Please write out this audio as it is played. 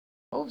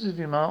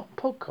Positive Mark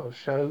podcast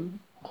show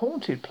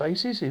haunted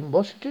places in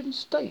Washington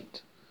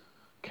State.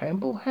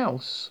 Campbell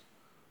House,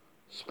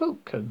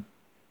 Spokane,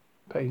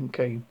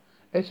 Kane,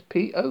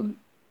 Spokane.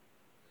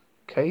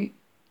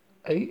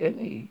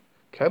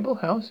 Campbell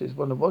House is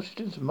one of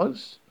Washington's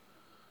most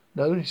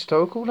known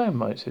historical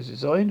landmarks. It's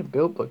designed and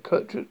built by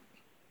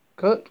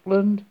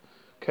Kirtland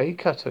K.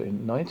 Cutter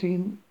in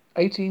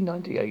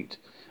 1898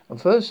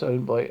 and first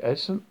owned by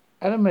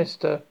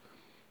Adamesta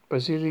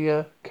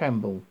Brasilia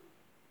Campbell.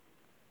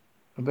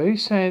 A very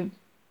sad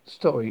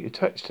story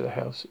attached to the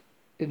house.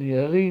 In the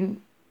early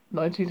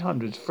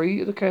 1900s, three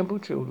of the Campbell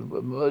children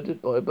were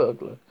murdered by a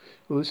burglar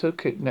who also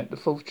kidnapped the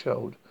fourth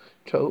child.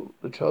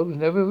 The child was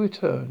never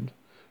returned.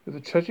 With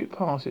a tragic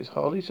past, it's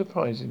hardly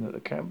surprising that the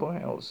Campbell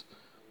house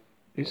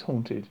is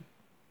haunted.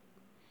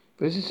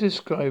 Visitors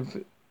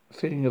describe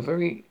feeling a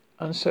very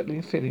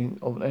unsettling feeling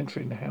of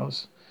entering the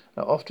house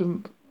and are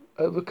often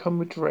overcome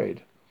with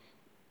dread.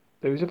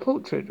 There is a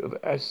portrait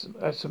of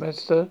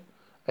Asamesta,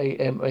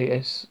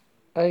 A-M-A-S-A,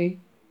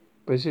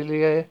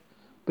 Brasilia,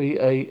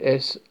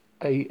 Basalie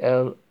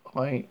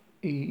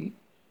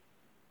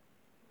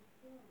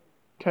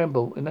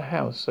Campbell in the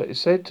house that is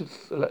said to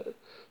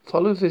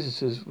follow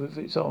visitors with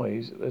its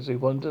eyes as they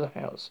wander the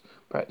house,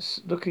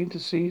 perhaps looking to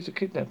see if the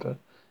kidnapper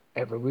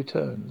ever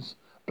returns.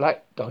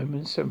 Black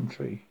Diamond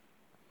Cemetery.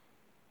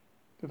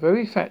 The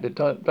very fact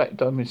that Black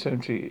Diamond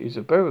Cemetery is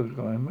a burial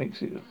ground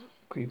makes it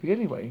creepy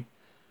anyway.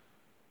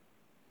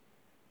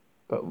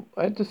 But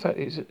add the fact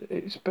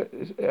it's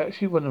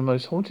actually one of the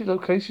most haunted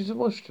locations of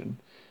Washington.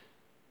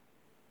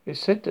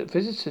 It's said that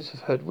visitors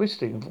have heard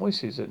whistling and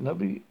voices that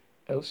nobody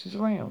else is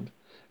around.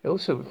 It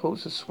also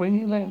reports the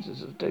swinging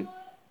lanterns of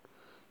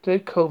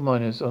dead coal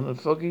miners on the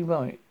foggy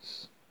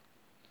nights.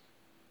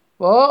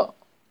 What?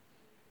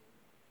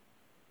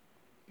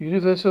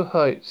 Universal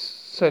Heights,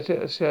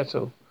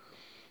 Seattle.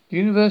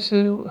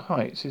 Universal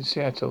Heights in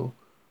Seattle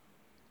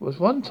was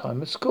one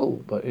time a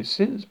school, but it's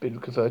since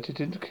been converted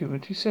into a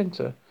community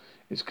center.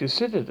 It's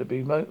considered to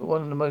be one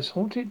of the most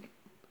haunted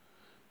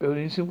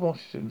buildings in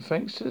Washington,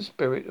 thanks to the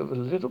spirit of a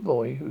little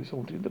boy who is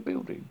haunting the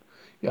building.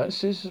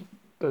 Youngsters are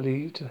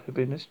believed to have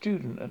been a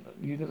student at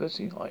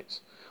University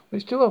Heights,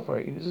 which is still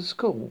operating as a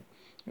school.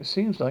 It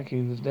seems like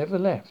he was never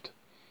left.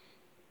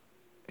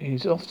 He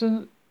is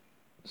often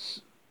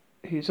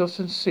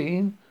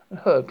seen and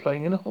heard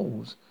playing in the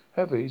halls.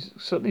 However, he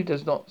certainly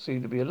does not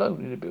seem to be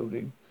alone in the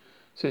building,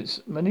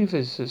 since many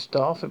visitors,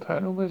 staff and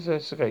paranormal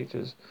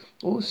investigators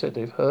all said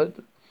they've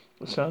heard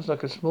what sounds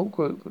like a small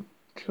group of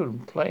children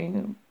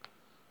playing,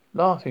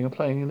 laughing and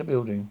playing in the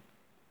building.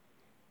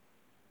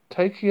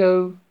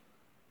 Tacoma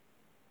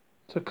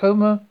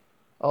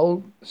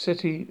Old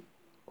City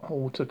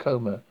Hall,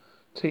 Tacoma,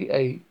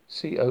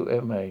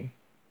 Tacoma.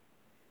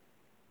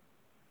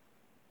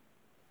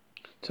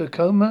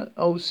 Tacoma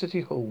Old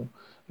City Hall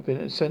has been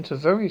at the centre of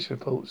various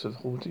reports of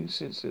hauntings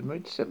since the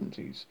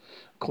mid-70s.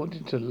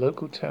 According to the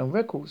local town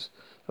records,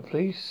 the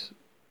police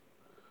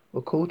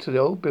were called to the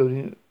old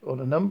building on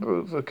a number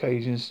of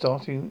occasions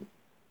starting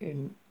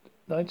in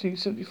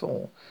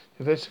 1974 to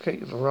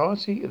investigate a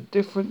variety of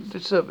different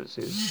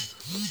disturbances,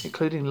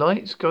 including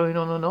lights going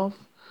on and off,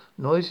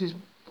 noises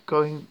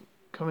coming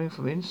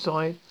from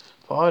inside,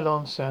 fire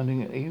alarms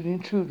sounding, and even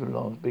intruder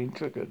alarms being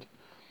triggered.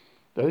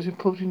 Those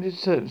reporting the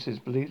disturbances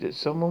believed that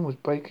someone was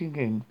breaking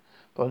in,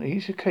 but on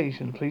each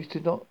occasion the police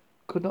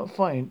could not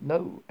find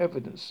no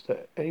evidence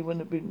that anyone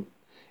had been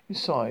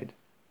inside.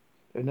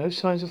 There were no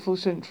signs of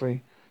forced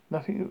entry,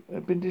 nothing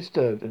had been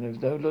disturbed, and there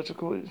was no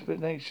logical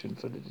explanation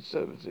for the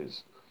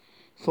disturbances.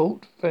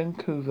 Fort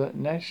Vancouver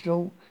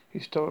National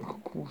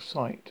Historical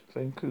Site,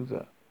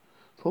 Vancouver.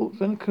 Fort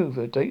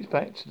Vancouver dates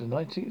back to the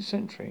 19th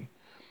century,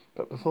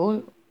 but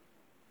before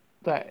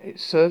that it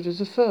served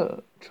as a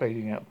fur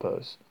trading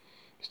outpost.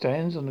 It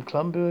stands on the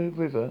Columbia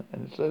River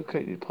and is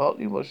located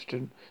partly in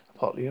Washington and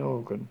partly in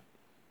Oregon.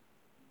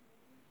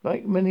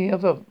 Like many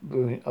other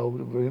old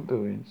and ruined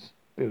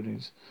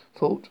buildings,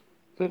 Fort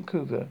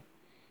Vancouver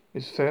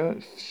is a fair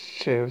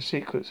share of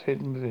secrets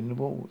hidden within the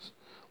walls.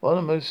 One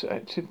of the most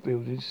active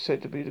buildings is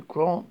said to be the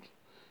Grant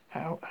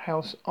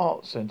House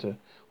Art Center,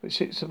 which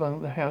sits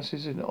among the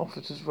houses in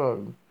Officers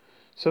Row.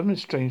 Some of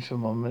the strange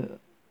phenomena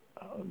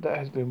that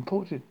has been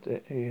reported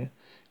here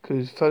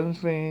includes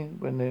phones ringing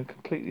when they're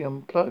completely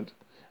unplugged,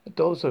 and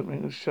doors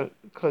opening and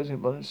closing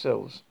by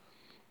themselves.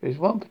 There is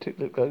one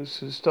particular ghost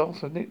whose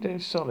staff have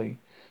nicknamed Sully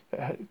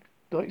that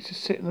likes to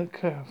sit in the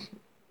cafe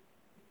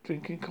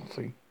drinking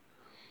coffee.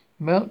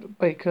 Mount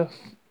Baker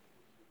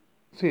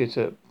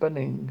Theatre,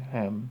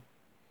 Bellingham.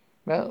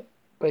 Mount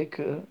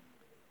Baker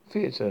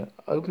Theatre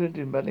opened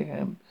in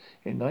Bellingham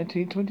in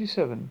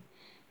 1927.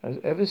 As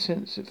ever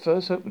since it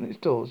first opened its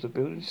doors, the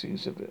building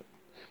seems to have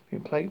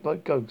been plagued by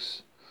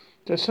ghosts.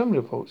 There are some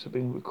reports have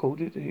been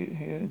recorded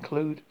here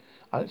include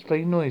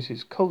unexplained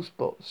noises, cold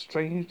spots,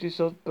 strange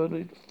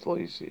disembodied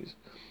voices,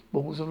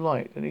 balls of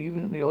light, and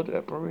even the odd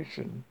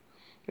apparition.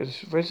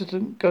 There's a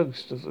resident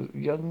ghost of a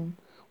young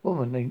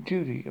woman named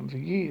Judy, and for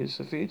years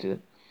the theatre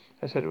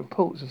has had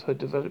reports of her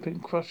developing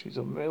crushes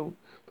on male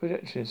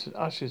projectionists and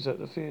ushers at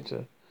the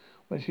theatre.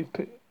 When she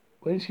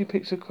When she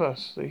picks a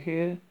crust, they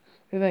hear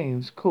their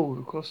names called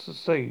across the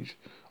stage,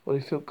 or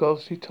they feel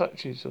ghostly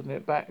touches on their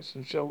backs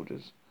and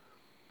shoulders.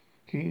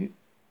 She's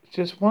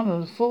just one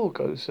of the 4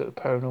 ghosts that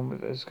the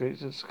paranormal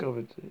investigators have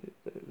discovered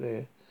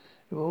there.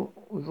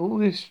 With all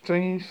this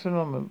strange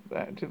phenomenon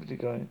activity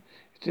going,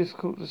 it's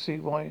difficult to see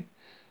why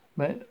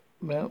Mount,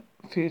 Mount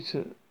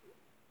Theatre,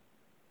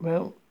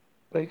 Mount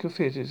Baker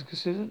Theatre is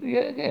considered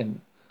yet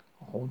again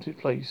a haunted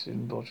place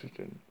in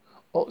Washington.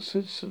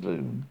 Oxford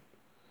Saloon,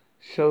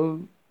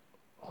 Show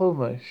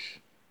Homish,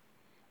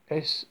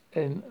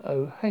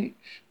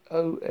 Snohomish.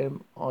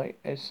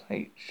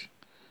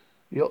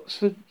 The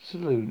Oxford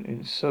Saloon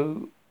in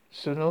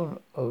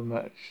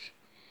Snohomish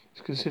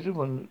is considered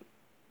one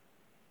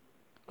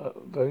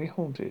very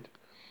haunted.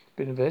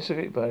 Been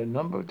investigated by a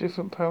number of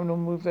different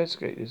paranormal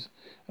investigators,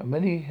 and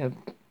many have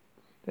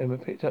them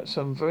have picked up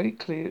some very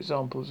clear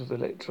examples of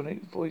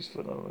electronic voice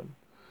phenomenon.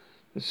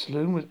 The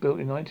saloon was built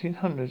in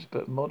 1900s,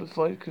 but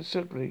modified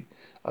considerably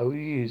over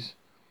the years.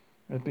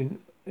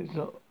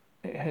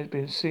 It has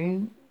been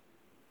seen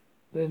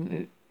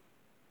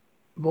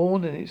more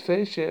than its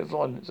fair share of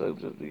violence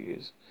over the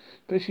years,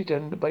 especially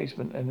down in the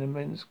basement and the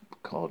men's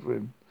card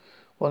room.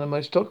 One of the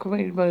most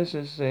documented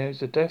murders there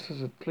is the death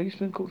of a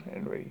policeman called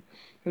Henry,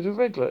 who was a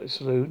regular at the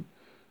saloon,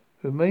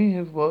 who may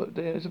have worked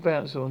there as a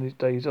bouncer on his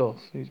days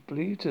off. He is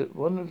believed that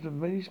one of the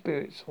many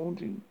spirits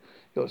haunting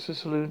the Oxford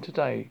Saloon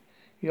today.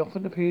 He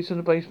often appears on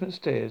the basement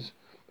stairs,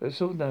 but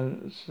is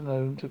also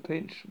known to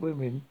pinch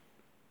women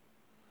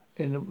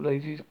in the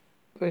ladies'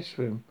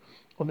 restroom.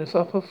 On the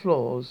upper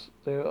floors,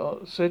 there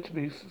are said to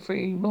be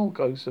 3 more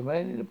ghosts, a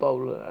man in a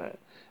bowler hat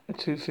and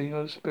 2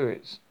 female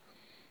spirits.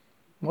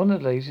 One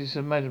of the ladies is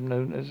a madam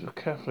known as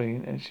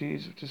Kathleen, and she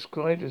is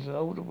described as an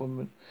older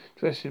woman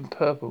dressed in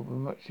purple with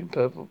matching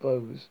purple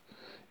bows.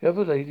 The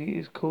other lady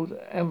is called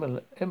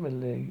Emily,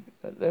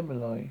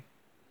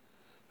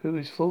 who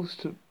is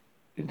forced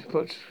into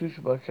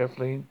prostitution by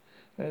Kathleen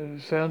and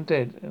was found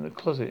dead in a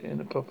closet in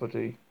the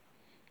property.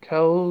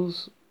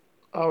 Carol's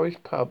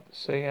Irish Pub,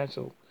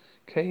 Seattle.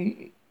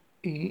 Kells.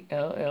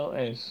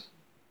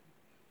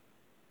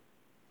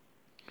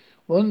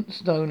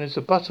 Once known as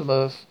the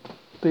Butterworth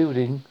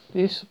Building,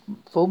 this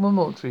former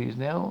mortuary is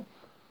now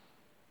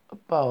a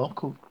bar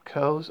called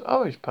Carol's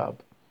Irish Pub.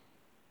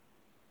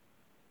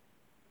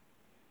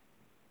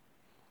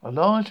 A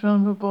large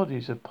number of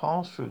bodies have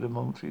passed through the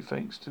mortuary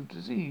thanks to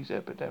disease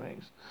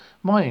epidemics,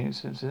 mining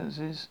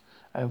incidences,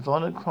 and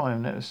violent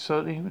crime that has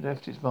certainly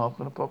left its mark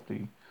on the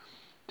property.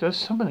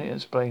 Just some of the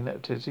explained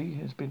activity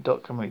has been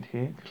documented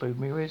here,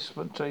 including myriad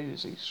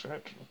spontaneous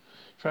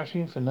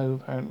extraction for no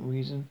apparent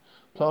reason,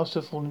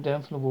 plaster falling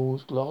down from the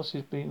walls,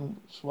 glasses being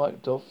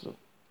swiped off the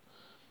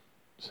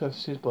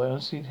surfaces by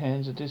unseen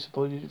hands and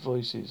disappointed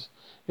voices.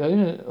 The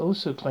owner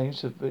also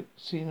claims to have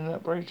seen an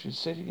apparition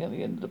sitting at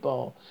the end of the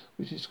bar,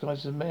 which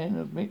describes a man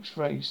of mixed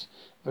race,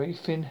 very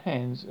thin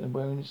hands, and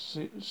wearing a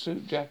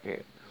suit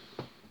jacket.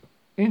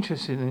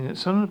 Interestingly,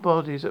 some of the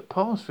bodies that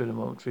passed through the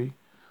mortuary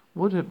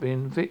would have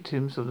been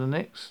victims of the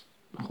next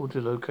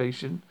haunted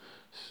location,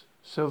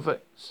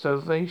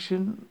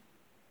 Salvation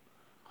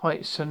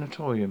Heights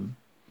Sanatorium.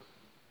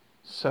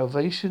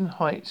 Salvation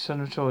Heights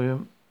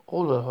Sanatorium,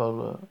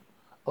 Olahola,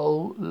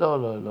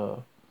 Starvatation,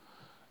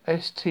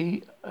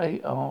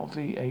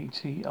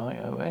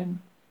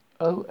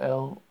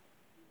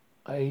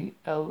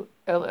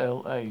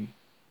 Ollalla.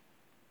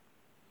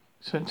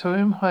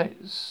 Sanatorium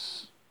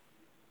Heights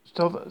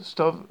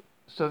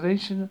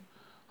Starvation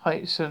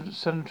Heights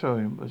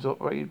Sanatorium was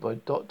operated by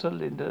Dr.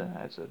 Linda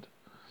Hazard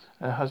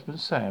and her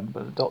husband Sam,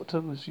 but the doctor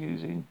was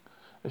using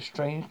a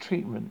strange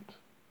treatment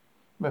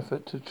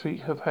method to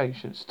treat her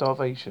patient's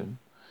starvation.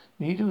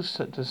 Needless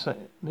to say,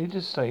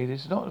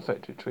 this is not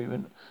effective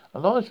treatment. A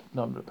large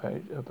number of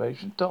her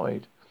patients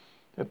died.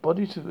 Their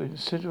bodies were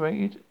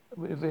incinerated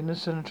within the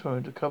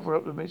sanatorium to cover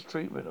up the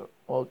mistreatment,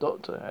 while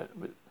Dr.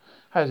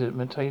 Hazard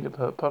maintained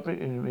her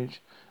public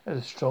image as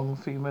a strong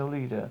female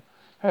leader.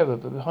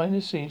 However, behind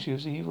the scenes she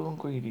was evil and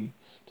greedy.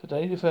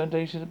 Today the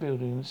foundation of the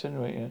building and the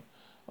incinerator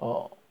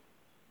are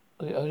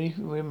the only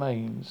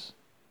remains.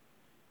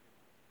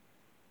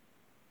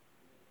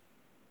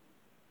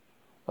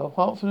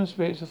 Apart from the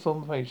spirits of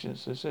former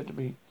patients, they're said to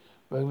be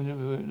roaming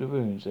the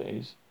ruins, that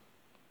is.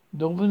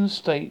 Northern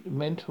State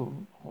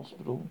Mental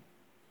Hospital,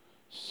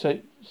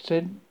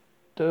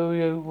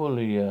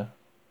 Sedrowollia,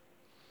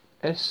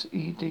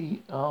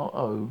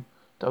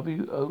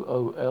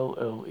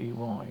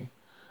 Sedrowoolley.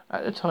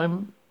 At the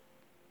time,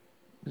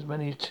 as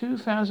many as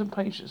 2,000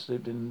 patients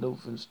lived in the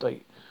Northern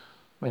State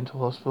Mental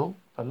Hospital.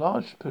 A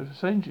large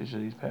percentage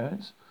of these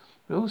parents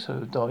would also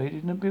have died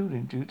in the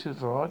building due to a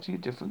variety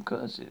of different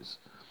causes.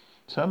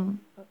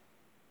 Some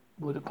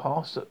would have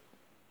passed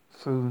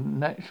through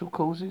natural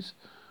causes,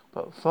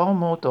 but far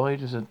more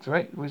died as a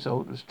direct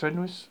result of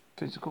strenuous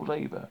physical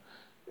labour,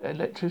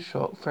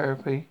 electroshock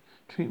therapy,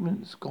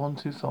 treatments gone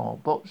too far,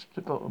 botched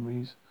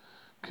lobotomies,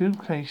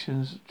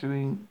 complications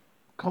during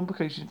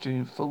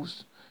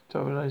forced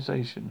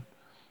sterilisation,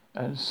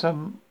 and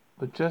some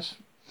were just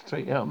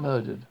straight out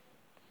murdered.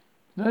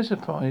 No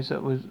surprise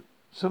that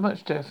So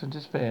much death and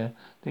despair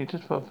linked to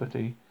the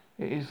property.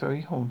 It is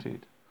very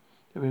haunted.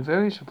 There have been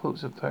various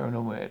reports of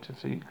paranormal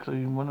activity,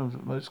 including one of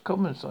the most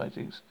common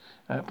sightings,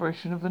 an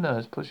apparition of a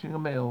nurse pushing a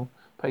male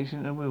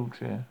patient in a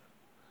wheelchair.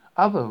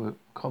 Other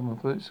common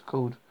reports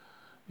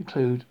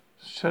include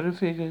shadow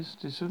figures,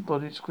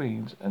 disembodied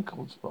screams, and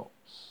cold spots.